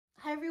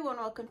Hello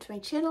and welcome to my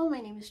channel.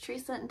 My name is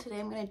Teresa and today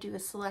I'm going to do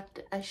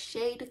a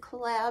shade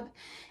collab,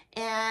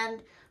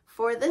 and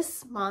for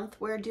this month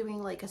we're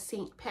doing like a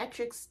St.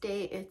 Patrick's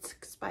Day it's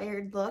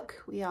expired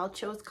look. We all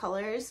chose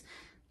colors,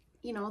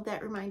 you know,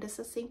 that remind us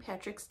of St.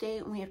 Patrick's Day,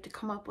 and we have to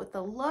come up with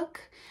a look.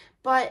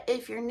 But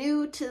if you're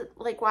new to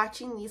like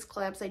watching these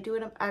collabs, I do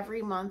it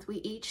every month. We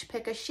each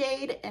pick a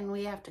shade and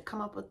we have to come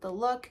up with the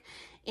look.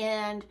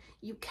 And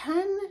you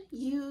can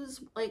use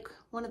like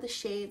one of the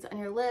shades on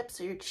your lips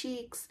or your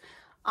cheeks,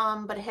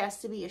 but it has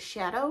to be a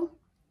shadow.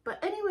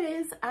 But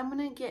anyways, I'm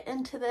gonna get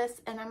into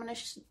this and I'm gonna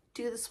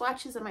do the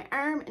swatches on my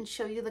arm and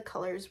show you the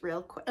colors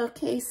real quick.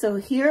 Okay, so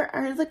here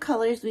are the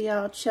colors we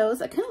all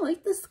chose. I kind of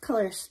like this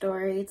color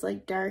story. It's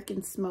like dark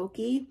and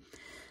smoky.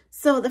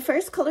 So the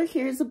first color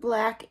here is a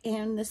black,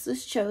 and this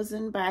was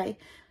chosen by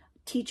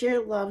Teacher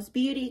Loves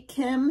Beauty,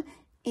 Kim.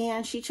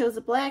 And she chose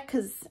a black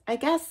because I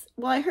guess,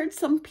 well, I heard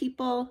some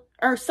people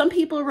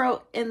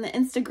wrote in the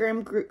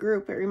Instagram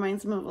group, it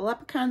reminds them of a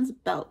leprechaun's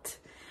belt.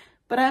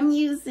 But I'm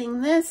using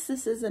this.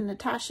 This is a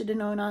Natasha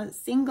Denona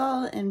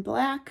single in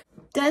black.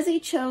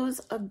 Desi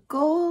chose a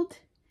gold,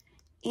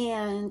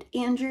 and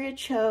Andrea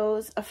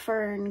chose a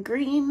fern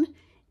green,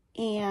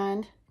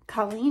 and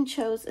Colleen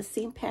chose a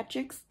St.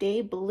 Patrick's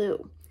Day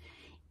blue.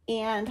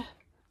 And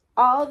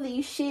all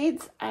these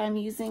shades I'm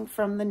using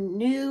from the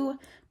new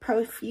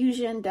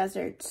Profusion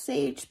Desert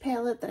Sage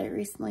palette that I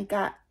recently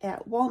got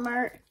at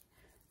Walmart.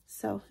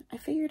 So I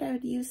figured I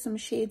would use some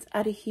shades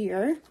out of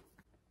here.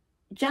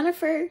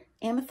 Jennifer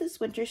Amethyst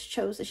Winters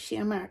chose a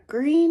shamrock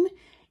green,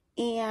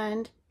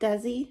 and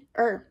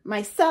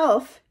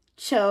myself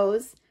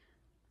chose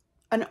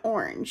an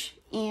orange.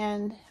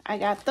 And I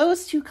got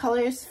those two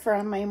colors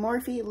from my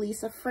Morphe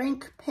Lisa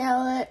Frank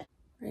palette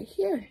right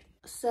here.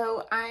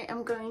 So I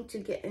am going to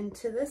get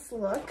into this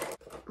look.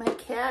 My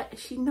cat,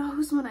 she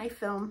knows when I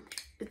film.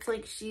 It's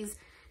like she's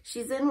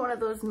in one of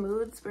those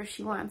moods where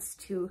she wants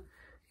to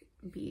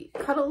be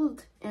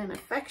cuddled and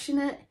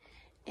affectionate,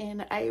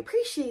 and I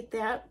appreciate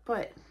that,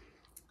 but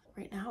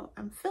right now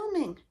I'm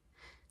filming.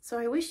 So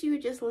I wish you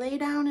would just lay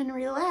down and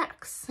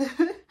relax.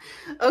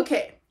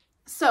 Okay,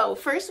 so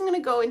first I'm gonna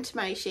go into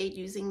my shade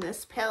using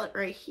this palette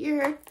right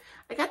here.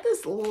 I got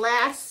this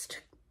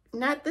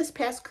not this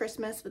past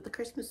Christmas, but the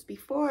Christmas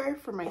before,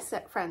 for my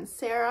friend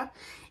Sarah.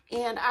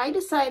 And I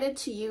decided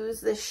to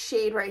use this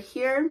shade right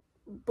here,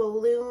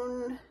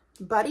 Balloon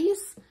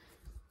Buddies.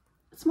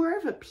 It's more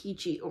of a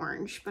peachy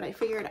orange, but I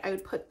figured I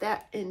would put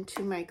that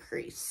into my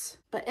crease.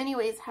 But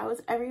anyways, how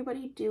is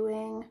everybody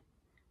doing?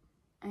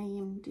 I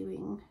am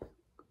doing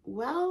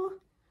well.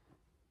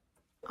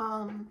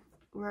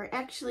 We're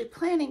actually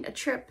planning a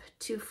trip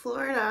to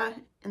Florida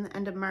in the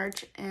end of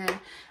March, and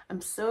I'm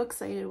so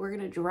excited. We're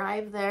gonna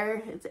drive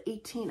there. It's an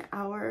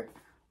 18-hour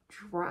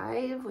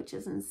drive, which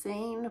is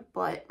insane,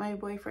 but my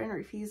boyfriend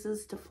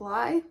refuses to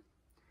fly,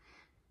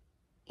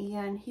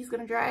 and he's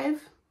gonna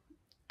drive,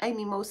 I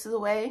mean, most of the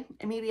way,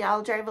 and maybe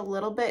I'll drive a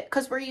little bit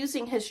because we're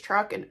using his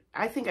truck, and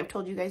I think I've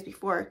told you guys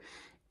before,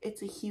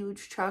 it's a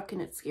huge truck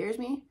and it scares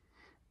me.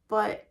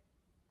 But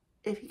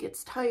if he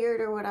gets tired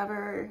or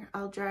whatever,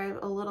 I'll drive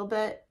a little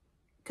bit.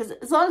 Because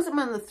as long as I'm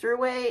on the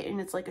thruway and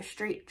it's like a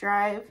straight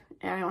drive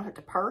and I don't have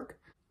to park.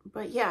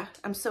 But yeah,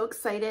 I'm so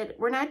excited.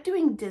 We're not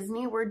doing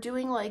Disney. We're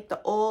doing like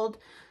the old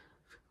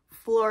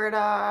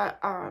Florida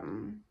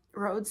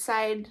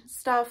roadside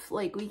stuff,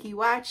 like Weeki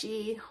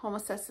Wachee,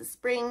 Homosassa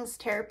Springs,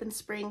 Terrapin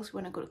Springs.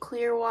 We want to go to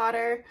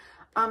Clearwater.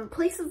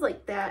 Places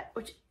like that,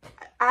 which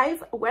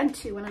I've went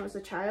to when I was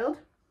a child.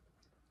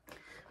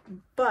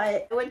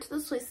 But I went to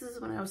those places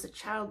when I was a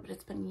child, but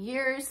it's been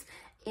years.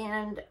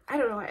 And I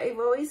don't know, I've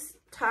always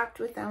talked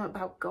with them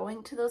about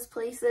going to those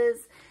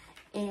places,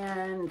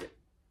 and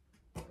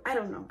I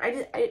don't know,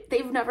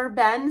 they've never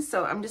been,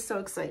 so I'm just so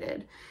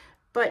excited.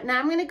 But now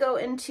I'm going to go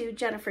into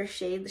Jennifer's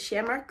shade, the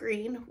Shamrock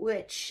Green,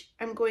 which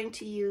I'm going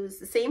to use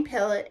the same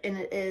palette, and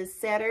it is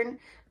Saturn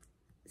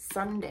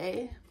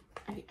Sunday.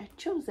 I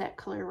chose that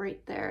color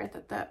right there. I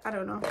thought that, I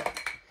don't know,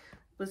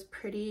 was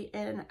pretty,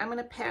 and I'm going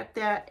to pat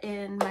that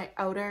in my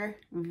outer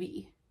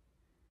V.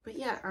 But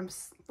yeah,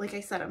 like I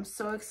said, I'm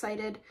so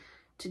excited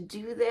to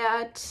do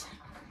that.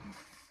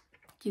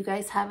 Do you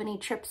guys have any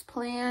trips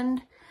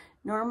planned?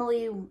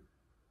 Normally,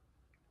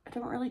 I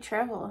don't really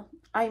travel.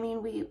 I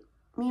mean, me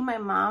and my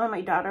mom and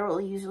my daughter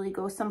will usually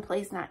go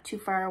someplace not too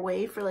far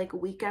away for like a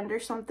weekend or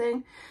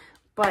something.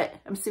 But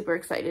I'm super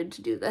excited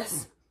to do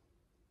this.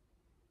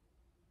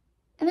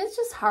 And it's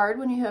just hard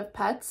when you have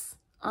pets.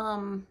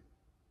 I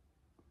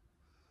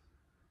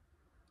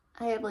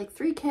have like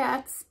 3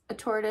 cats, a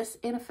tortoise,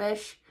 and a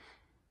fish.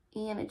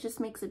 And it just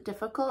makes it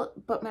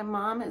difficult, but my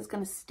mom is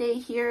going to stay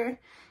here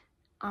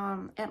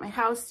at my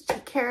house to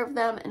take care of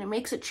them, and it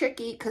makes it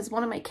tricky because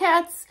one of my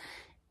cats,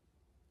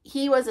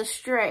 he was a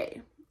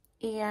stray,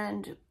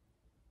 and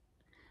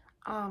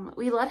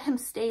we let him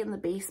stay in the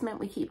basement.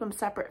 We keep him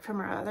separate from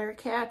our other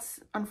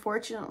cats,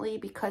 unfortunately,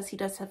 because he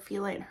does have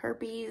feline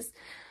herpes,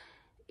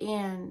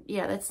 and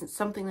yeah, that's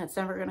something that's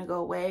never going to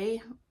go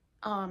away.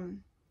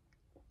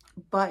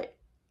 But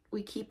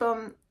we keep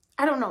him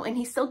I don't know, and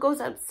he still goes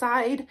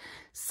outside,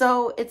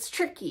 so it's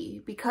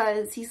tricky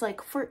because he's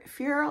like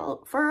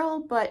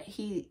feral, but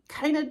he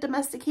kind of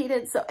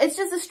domesticated, so it's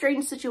just a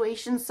strange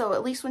situation. So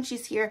at least when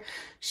she's here,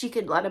 she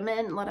could let him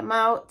in, let him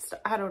out, so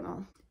I don't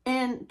know.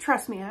 And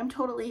trust me, I'm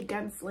totally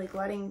against like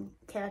letting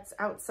cats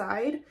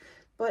outside,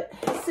 but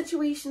his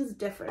situation's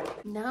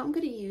different. Now I'm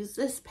going to use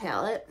this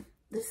palette.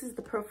 This is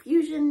the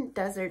Profusion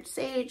Desert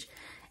Sage.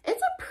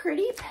 It's a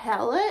pretty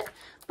palette,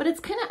 but it's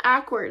kind of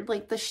awkward.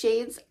 Like the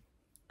shades,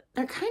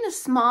 they're kind of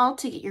small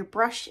to get your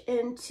brush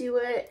into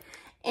it.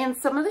 And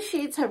some of the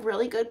shades have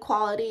really good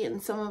quality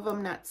and some of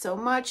them not so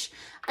much.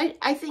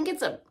 I think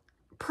it's a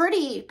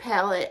pretty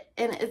palette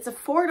and it's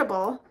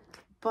affordable,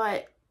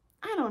 but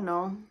I don't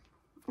know.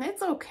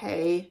 It's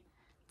okay.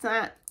 It's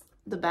not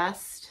the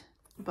best,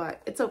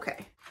 but it's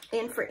okay.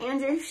 And for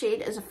Andrew's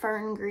shade is a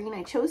fern green.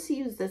 I chose to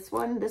use this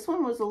one. This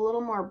one was a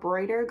little more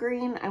brighter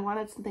green. I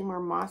wanted something more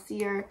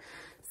mossier,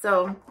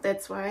 so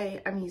that's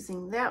why I'm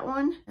using that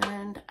one.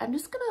 And I'm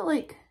just gonna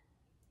like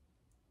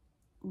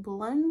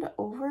blend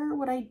over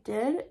what I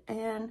did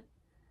and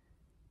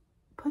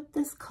put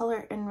this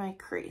color in my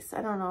crease.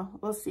 I don't know.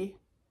 We'll see.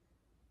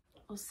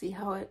 We'll see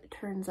how it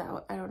turns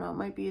out. I don't know. It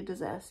might be a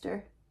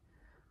disaster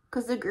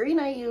because the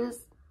green I use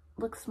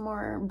looks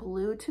more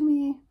blue to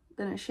me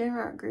than a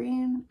shamrock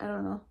green. I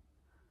don't know.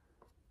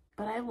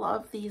 But I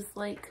love these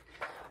like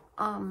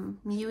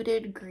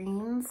muted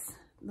greens,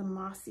 the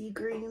mossy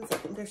greens. I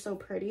think they're so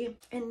pretty.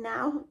 And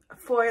now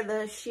for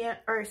the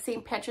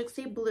St. Patrick's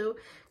Day blue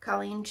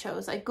Colleen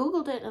chose. I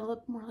googled it and it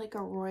looked more like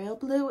a royal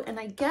blue, and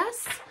I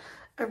guess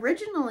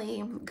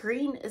originally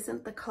green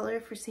isn't the color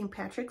for St.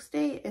 Patrick's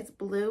Day, it's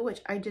blue,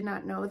 which I did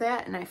not know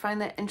that, and I find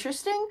that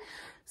interesting.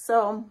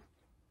 So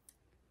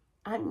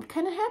I'm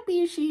kind of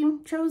happy she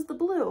chose the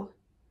blue.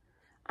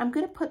 I'm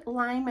gonna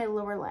line my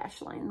lower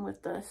lash line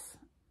with this.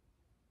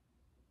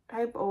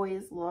 I've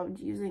always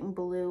loved using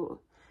blue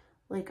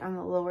like on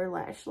the lower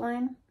lash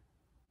line,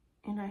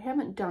 and I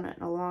haven't done it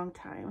in a long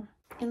time.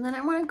 And then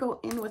I want to go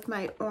in with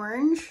my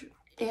orange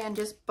and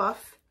just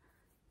buff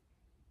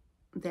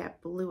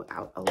that blue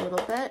out a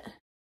little bit.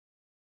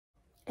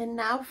 And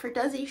now for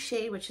Desi's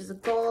shade, which is a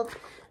gold,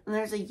 and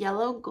there's a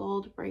yellow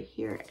gold right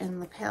here in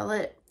the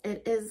palette.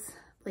 It is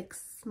like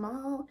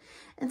small,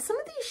 and some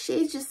of these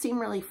shades just seem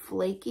really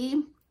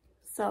flaky,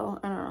 so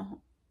I don't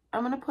know.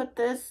 I'm gonna put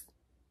this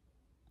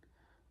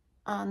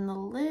on the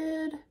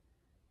lid,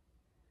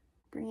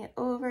 bring it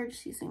over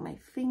just using my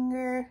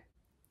finger.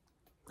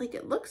 Like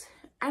it looks,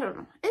 I don't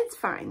know, it's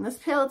fine. This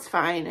palette's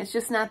fine, it's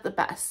just not the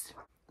best.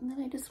 And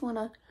then I just want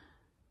to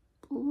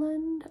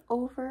blend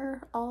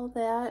over all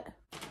that.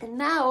 And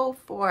now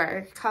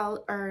for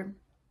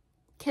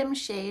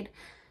Kim's shade,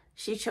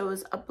 she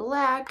chose a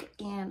black,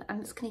 and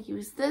I'm just going to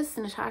use this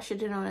Natasha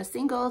Denona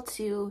single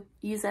to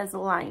use as a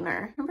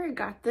liner. Remember I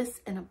got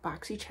this in a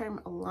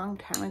BoxyCharm a long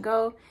time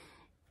ago,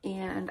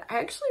 and I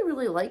actually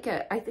really like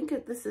it. I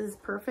think this is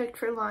perfect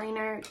for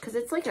liner because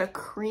it's like a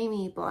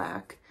creamy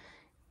black,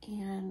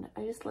 and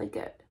I just like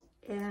it.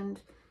 And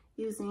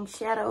using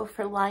shadow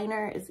for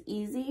liner is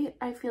easy.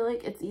 I feel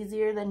like it's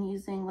easier than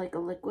using like a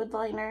liquid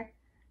liner,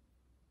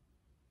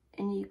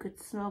 and you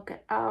could smoke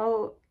it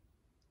out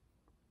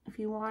if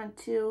you want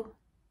to,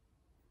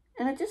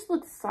 and it just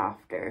looks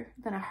softer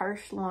than a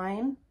harsh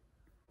line,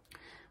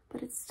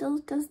 but it still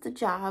does the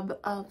job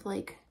of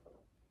like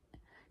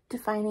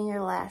defining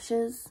your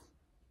lashes.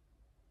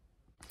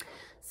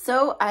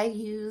 So I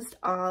used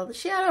all the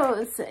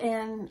shadows,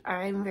 and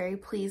I'm very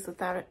pleased with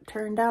how it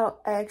turned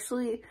out. I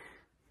actually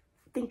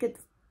think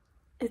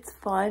it's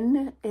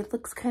fun. It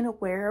looks kind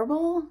of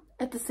wearable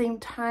at the same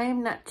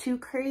time, not too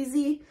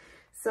crazy.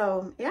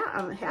 So yeah,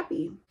 I'm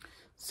happy.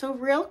 So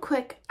real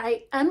quick,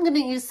 I'm gonna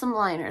use some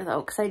liner though,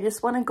 because I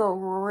just want to go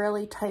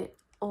really tight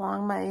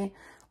along my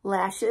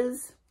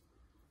lashes.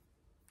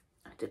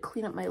 I have to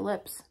clean up my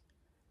lips,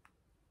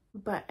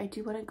 but I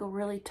do want to go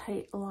really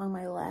tight along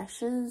my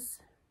lashes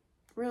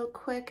real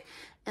quick.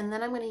 And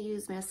then I'm going to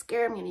use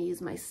mascara. I'm going to use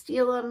my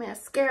Stila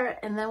mascara,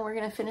 and then we're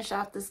going to finish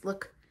off this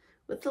look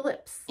with the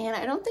lips. And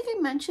I don't think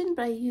I mentioned,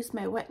 but I used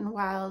my Wet n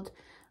Wild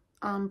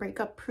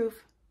Breakup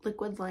Proof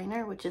liquid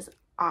liner, which is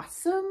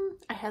awesome.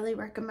 I highly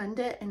recommend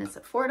it, and it's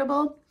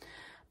affordable.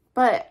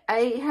 But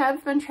I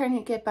have been trying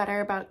to get better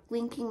about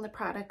linking the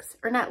products,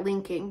 or not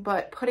linking,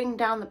 but putting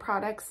down the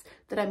products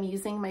that I'm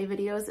using in my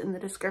videos in the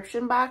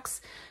description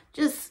box.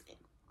 Just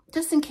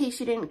in case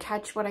you didn't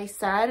catch what I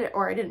said,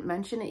 or I didn't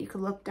mention it, you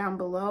can look down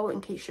below in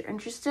case you're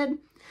interested.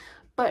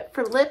 But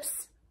for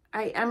lips,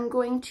 I am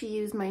going to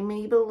use my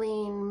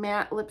Maybelline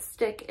matte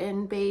lipstick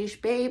in Beige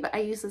Babe. I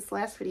used this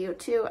last video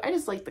too. I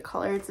just like the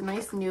color. It's a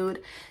nice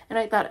nude, and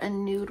I thought a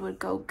nude would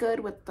go good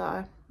with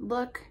the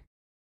look.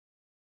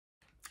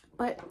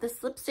 But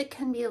this lipstick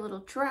can be a little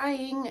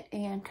drying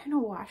and kind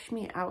of wash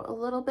me out a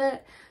little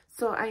bit.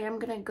 So I am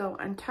going to go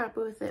on top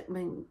with it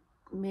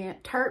my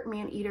Tarte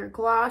Maneater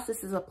gloss.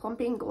 This is a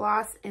plumping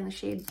gloss in the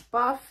shade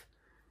Buff,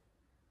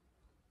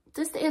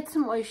 just to add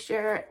some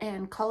moisture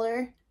and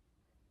color.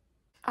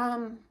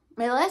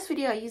 My last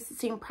video I used the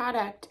same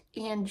product,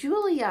 and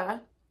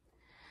Julia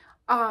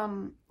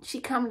she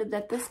commented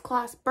that this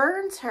gloss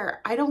burns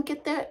her. I don't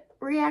get that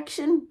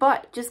reaction,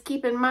 but just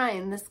keep in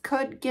mind, this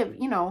could give,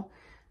 you know,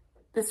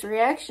 this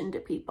reaction to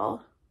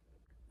people.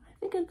 I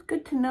think it's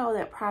good to know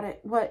that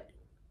what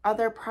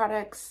other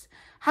products,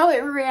 how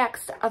it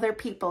reacts to other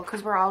people,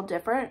 because we're all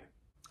different.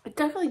 It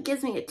definitely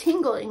gives me a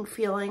tingling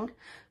feeling,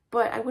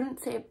 but I wouldn't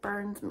say it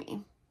burns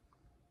me.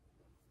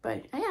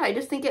 But yeah, I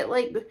just think it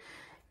like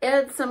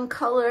adds some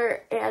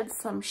color, adds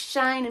some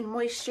shine and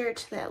moisture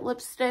to that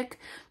lipstick.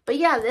 But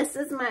yeah, this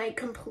is my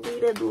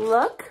completed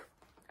look.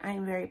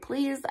 I'm very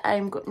pleased.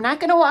 I'm not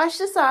going to wash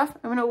this off.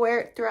 I'm going to wear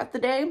it throughout the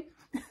day.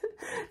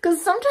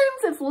 Because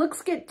sometimes if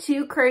looks get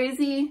too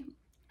crazy,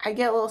 I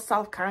get a little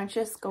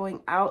self-conscious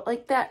going out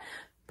like that.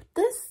 But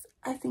this,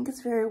 I think,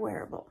 is very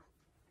wearable.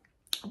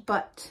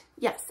 But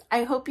yes,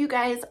 I hope you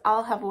guys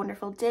all have a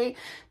wonderful day.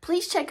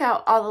 Please check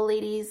out all the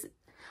ladies.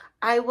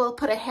 I will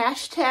put a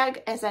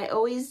hashtag, as I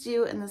always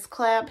do in this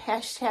collab,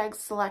 hashtag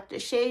select a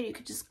shade. You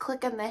could just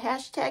click on the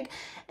hashtag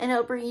and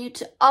it'll bring you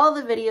to all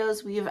the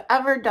videos we've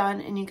ever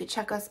done, and you can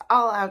check us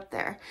all out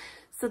there.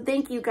 So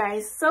thank you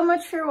guys so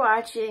much for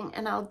watching,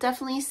 and I'll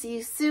definitely see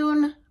you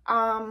soon.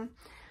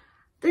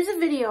 There's a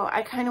video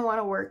I kind of want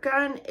to work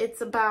on.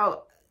 It's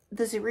about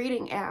this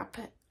reading app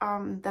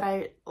that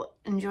I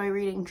enjoy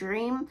reading,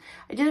 Dream.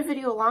 I did a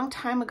video a long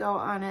time ago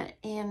on it,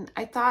 and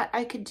I thought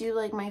I could do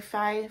like my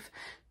 5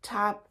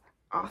 top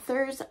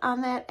authors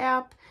on that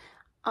app.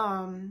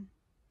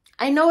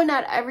 I know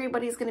not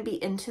everybody's going to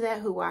be into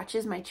that who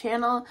watches my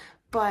channel,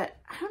 but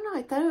I don't know,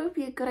 I thought it would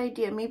be a good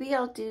idea. Maybe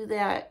I'll do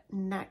that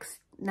next,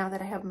 now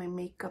that I have my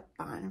makeup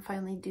on, and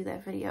finally do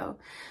that video.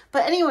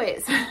 But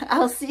anyways,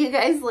 I'll see you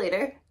guys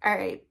later. All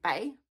right, bye.